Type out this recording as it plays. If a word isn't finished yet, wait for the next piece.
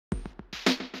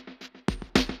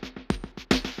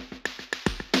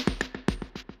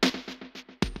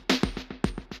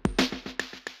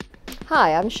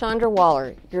Hi, I'm Chandra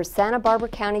Waller, your Santa Barbara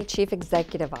County Chief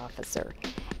Executive Officer.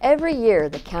 Every year,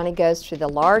 the county goes through the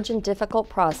large and difficult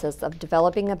process of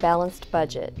developing a balanced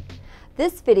budget.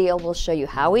 This video will show you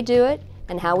how we do it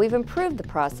and how we've improved the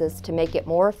process to make it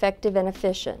more effective and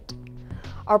efficient.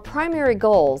 Our primary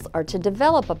goals are to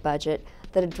develop a budget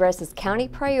that addresses county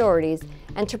priorities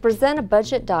and to present a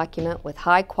budget document with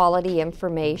high-quality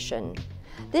information.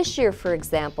 This year, for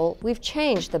example, we've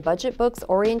changed the budget book's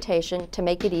orientation to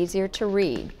make it easier to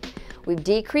read. We've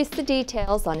decreased the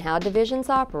details on how divisions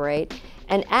operate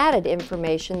and added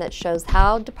information that shows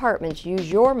how departments use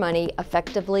your money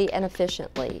effectively and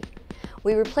efficiently.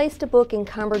 We replaced a book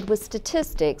encumbered with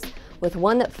statistics with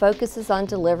one that focuses on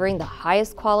delivering the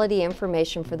highest quality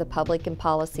information for the public and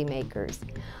policymakers.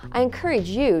 I encourage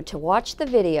you to watch the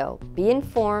video, be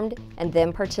informed, and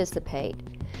then participate.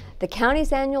 The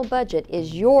county's annual budget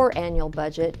is your annual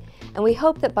budget, and we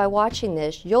hope that by watching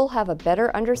this, you'll have a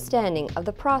better understanding of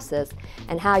the process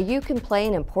and how you can play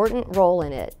an important role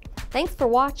in it. Thanks for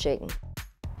watching.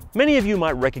 Many of you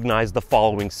might recognize the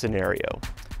following scenario.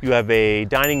 You have a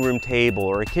dining room table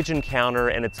or a kitchen counter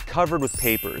and it's covered with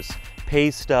papers,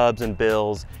 pay stubs and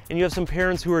bills, and you have some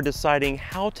parents who are deciding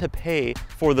how to pay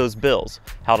for those bills,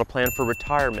 how to plan for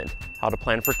retirement, how to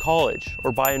plan for college,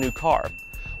 or buy a new car.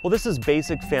 Well, this is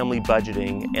basic family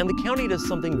budgeting, and the county does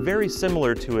something very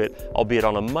similar to it, albeit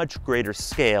on a much greater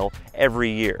scale,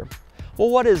 every year. Well,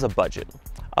 what is a budget?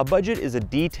 A budget is a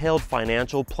detailed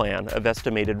financial plan of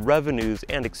estimated revenues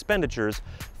and expenditures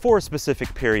for a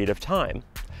specific period of time.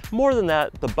 More than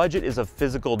that, the budget is a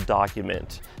physical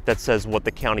document that says what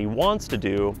the county wants to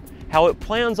do, how it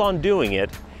plans on doing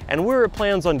it, and where it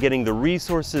plans on getting the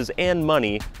resources and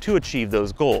money to achieve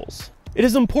those goals. It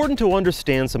is important to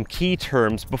understand some key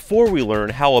terms before we learn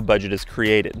how a budget is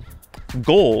created.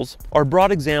 Goals are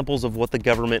broad examples of what the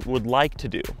government would like to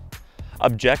do.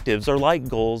 Objectives are like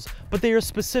goals, but they are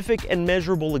specific and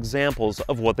measurable examples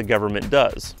of what the government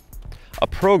does. A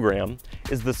program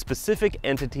is the specific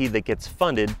entity that gets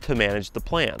funded to manage the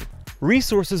plan.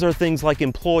 Resources are things like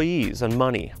employees and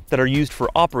money that are used for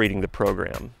operating the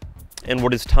program. And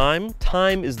what is time?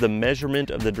 Time is the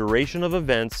measurement of the duration of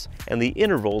events and the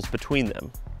intervals between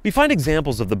them. We find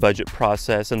examples of the budget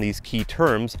process and these key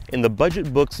terms in the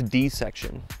budget book's D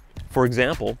section. For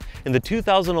example, in the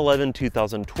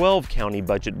 2011-2012 county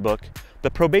budget book, the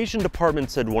probation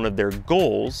department said one of their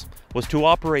goals was to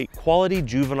operate quality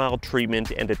juvenile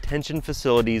treatment and detention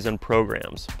facilities and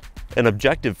programs. An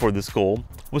objective for this goal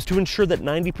was to ensure that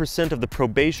 90% of the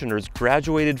probationers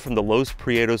graduated from the Los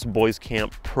Prietos Boys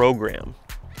Camp program.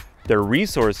 Their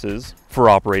resources for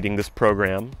operating this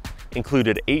program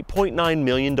included $8.9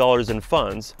 million in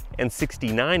funds and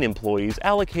 69 employees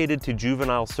allocated to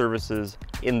juvenile services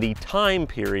in the time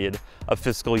period of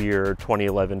fiscal year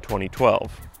 2011-2012.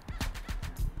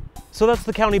 So that's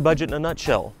the county budget in a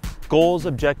nutshell. Goals,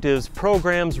 objectives,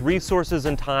 programs, resources,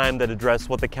 and time that address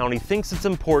what the county thinks is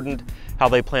important, how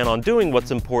they plan on doing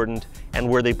what's important, and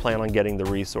where they plan on getting the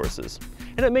resources.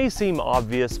 And it may seem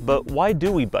obvious, but why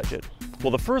do we budget?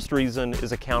 Well, the first reason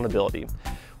is accountability.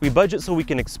 We budget so we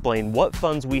can explain what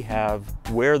funds we have,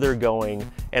 where they're going,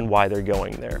 and why they're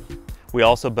going there. We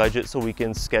also budget so we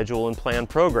can schedule and plan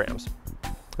programs.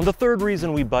 And the third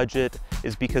reason we budget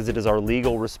is because it is our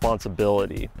legal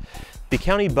responsibility. The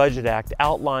County Budget Act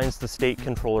outlines the state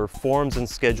controller forms and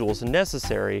schedules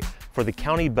necessary for the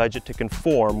county budget to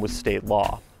conform with state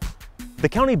law. The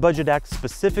County Budget Act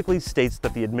specifically states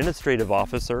that the administrative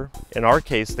officer, in our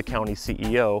case the county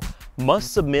CEO,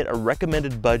 must submit a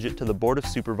recommended budget to the Board of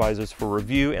Supervisors for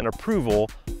review and approval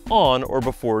on or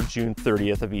before June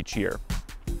 30th of each year.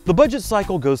 The budget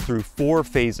cycle goes through 4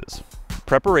 phases: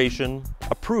 preparation,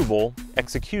 approval,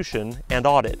 execution, and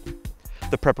audit.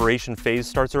 The preparation phase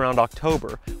starts around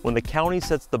October, when the county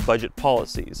sets the budget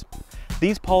policies.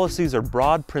 These policies are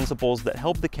broad principles that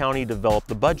help the county develop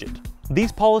the budget.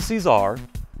 These policies are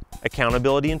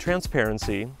accountability and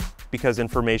transparency, because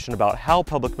information about how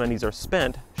public monies are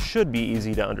spent should be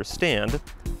easy to understand.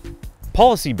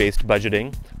 Policy-based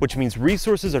budgeting, which means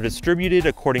resources are distributed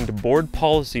according to board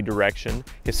policy direction,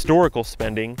 historical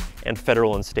spending, and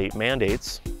federal and state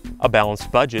mandates. A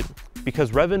balanced budget,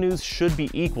 because revenues should be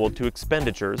equal to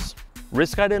expenditures.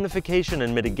 Risk identification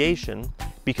and mitigation,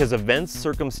 because events,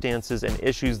 circumstances, and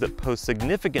issues that pose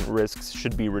significant risks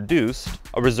should be reduced.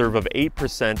 A reserve of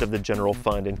 8% of the general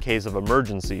fund in case of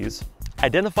emergencies.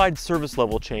 Identified service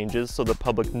level changes so the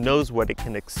public knows what it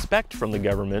can expect from the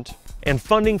government. And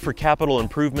funding for capital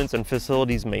improvements and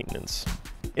facilities maintenance.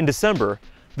 In December,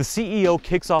 The CEO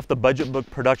kicks off the budget book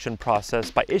production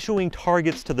process by issuing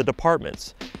targets to the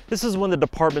departments. This is when the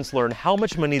departments learn how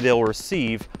much money they'll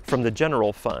receive from the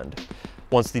general fund.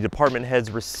 Once the department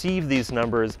heads receive these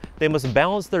numbers, they must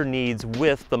balance their needs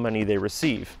with the money they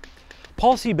receive.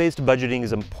 Policy-based budgeting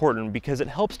is important because it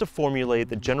helps to formulate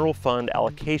the general fund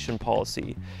allocation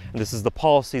policy, and this is the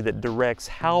policy that directs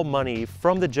how money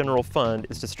from the general fund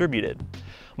is distributed.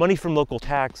 Money from local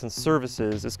tax and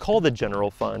services is called the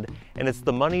general fund, and it's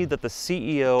the money that the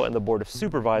CEO and the Board of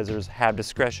Supervisors have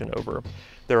discretion over.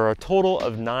 There are a total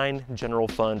of 9 general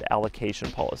fund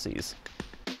allocation policies.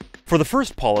 For the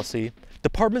first policy,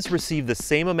 departments receive the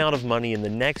same amount of money in the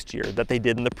next year that they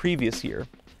did in the previous year.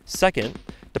 Second,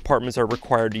 departments are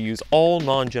required to use all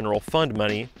non-general fund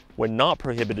money, when not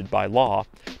prohibited by law,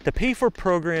 to pay for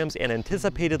programs and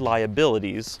anticipated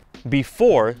liabilities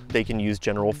before they can use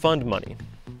general fund money.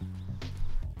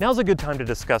 Now's a good time to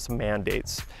discuss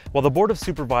mandates. While the Board of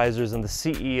Supervisors and the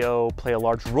CEO play a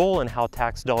large role in how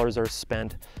tax dollars are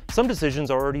spent, some decisions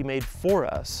are already made for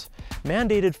us.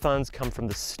 Mandated funds come from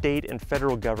the state and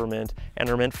federal government and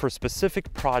are meant for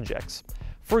specific projects.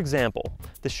 For example,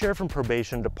 the Sheriff and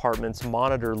Probation Departments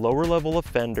monitor lower-level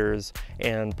offenders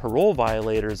and parole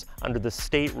violators under the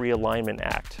State Realignment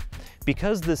Act.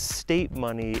 Because this state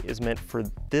money is meant for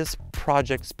this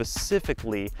project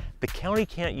specifically, the county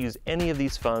can't use any of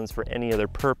these funds for any other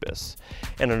purpose.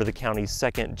 And under the county's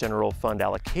second general fund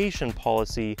allocation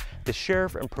policy, the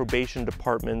Sheriff and Probation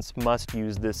Departments must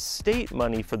use this state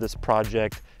money for this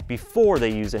project before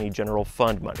they use any general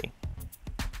fund money.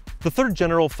 The third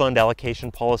general fund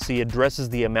allocation policy addresses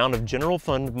the amount of general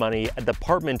fund money a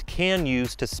department can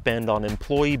use to spend on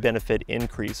employee benefit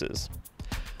increases.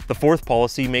 The fourth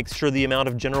policy makes sure the amount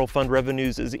of general fund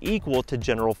revenues is equal to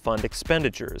general fund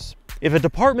expenditures. If a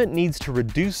department needs to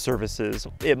reduce services,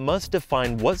 it must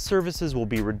define what services will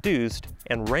be reduced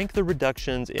and rank the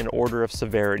reductions in order of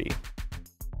severity.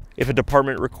 If a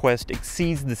department request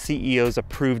exceeds the CEO's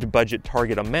approved budget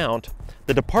target amount,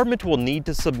 the department will need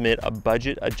to submit a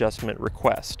budget adjustment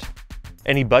request.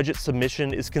 Any budget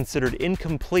submission is considered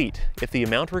incomplete if the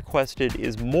amount requested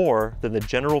is more than the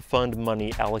general fund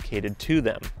money allocated to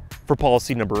them. For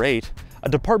policy number 8, a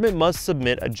department must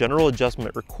submit a general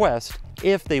adjustment request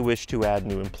if they wish to add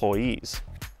new employees.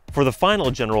 For the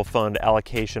final general fund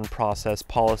allocation process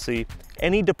policy,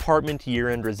 any department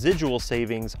year-end residual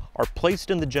savings are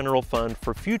placed in the general fund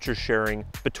for future sharing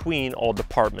between all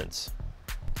departments.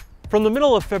 From the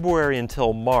middle of February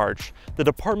until March, the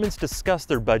departments discuss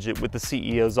their budget with the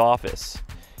CEO's office.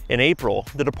 In April,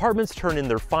 the departments turn in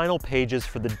their final pages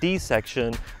for the D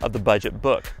section of the budget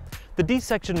book. The D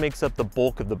section makes up the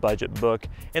bulk of the budget book,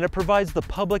 and it provides the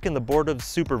public and the Board of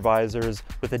Supervisors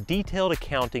with a detailed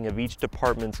accounting of each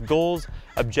department's goals,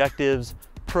 objectives,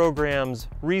 programs,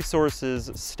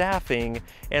 resources, staffing,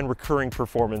 and recurring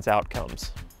performance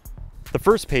outcomes. The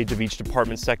first page of each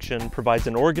department section provides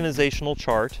an organizational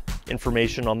chart,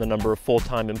 information on the number of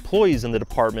full-time employees in the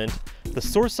department, the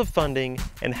source of funding,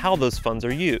 and how those funds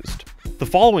are used. The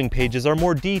following pages are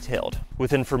more detailed,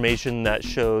 with information that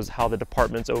shows how the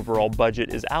department's overall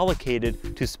budget is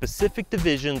allocated to specific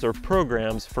divisions or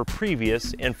programs for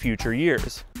previous and future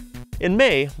years. In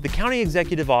May, the County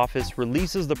Executive Office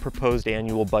releases the proposed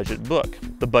annual budget book.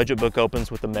 The budget book opens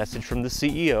with a message from the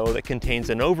CEO that contains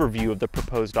an overview of the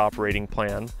proposed operating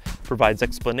plan, provides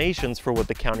explanations for what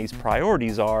the county's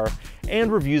priorities are,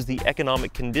 and reviews the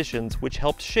economic conditions which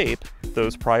helped shape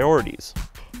those priorities.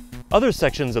 Other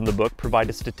sections in the book provide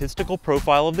a statistical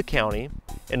profile of the county,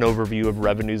 an overview of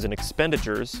revenues and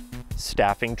expenditures,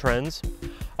 staffing trends,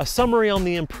 a summary on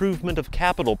the improvement of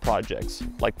capital projects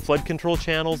like flood control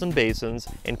channels and basins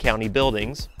and county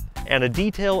buildings, and a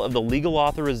detail of the legal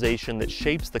authorization that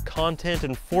shapes the content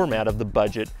and format of the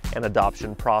budget and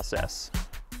adoption process.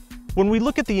 When we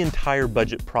look at the entire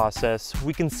budget process,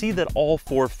 we can see that all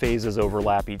 4 phases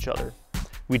overlap each other.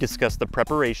 We discuss the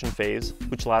preparation phase,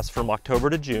 which lasts from October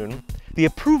to June. The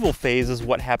approval phase is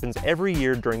what happens every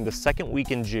year during the second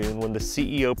week in June when the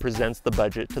CEO presents the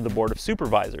budget to the Board of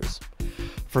Supervisors.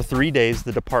 For 3 days,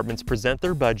 the departments present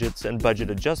their budgets and budget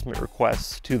adjustment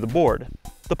requests to the board.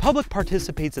 The public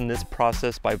participates in this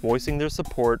process by voicing their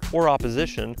support or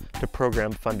opposition to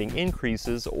program funding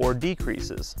increases or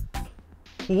decreases.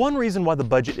 One reason why the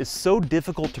budget is so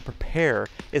difficult to prepare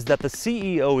is that the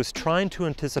CEO is trying to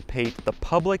anticipate the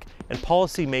public and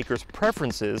policymakers'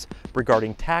 preferences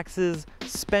regarding taxes,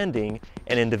 spending,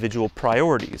 and individual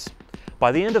priorities.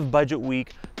 By the end of budget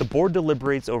week, the board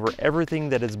deliberates over everything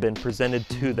that has been presented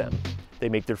to them. They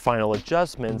make their final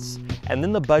adjustments, and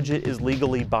then the budget is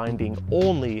legally binding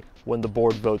only when the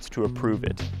board votes to approve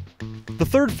it. The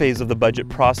third phase of the budget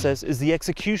process is the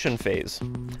execution phase.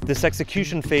 This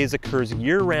execution phase occurs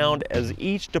year-round as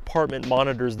each department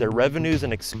monitors their revenues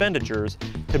and expenditures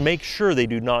to make sure they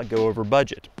do not go over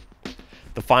budget.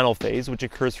 The final phase, which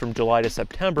occurs from July to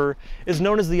September, is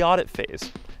known as the audit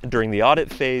phase. And during the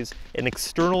audit phase, an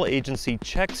external agency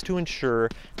checks to ensure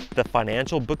the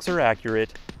financial books are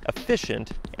accurate,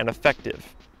 efficient, and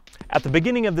effective. At the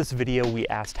beginning of this video, we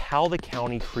asked how the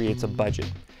county creates a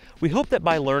budget. We hope that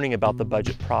by learning about the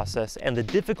budget process and the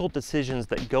difficult decisions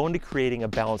that go into creating a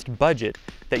balanced budget,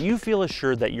 that you feel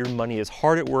assured that your money is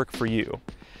hard at work for you.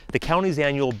 The county's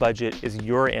annual budget is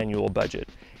your annual budget,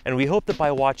 and we hope that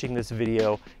by watching this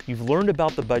video, you've learned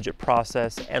about the budget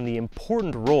process and the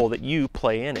important role that you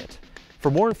play in it.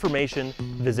 For more information,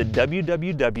 visit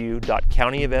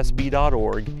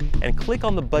www.countyofsb.org and click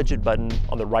on the budget button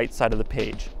on the right side of the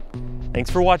page. Thanks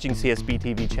for watching CSB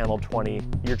TV Channel 20,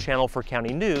 your channel for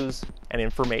county news and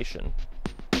information.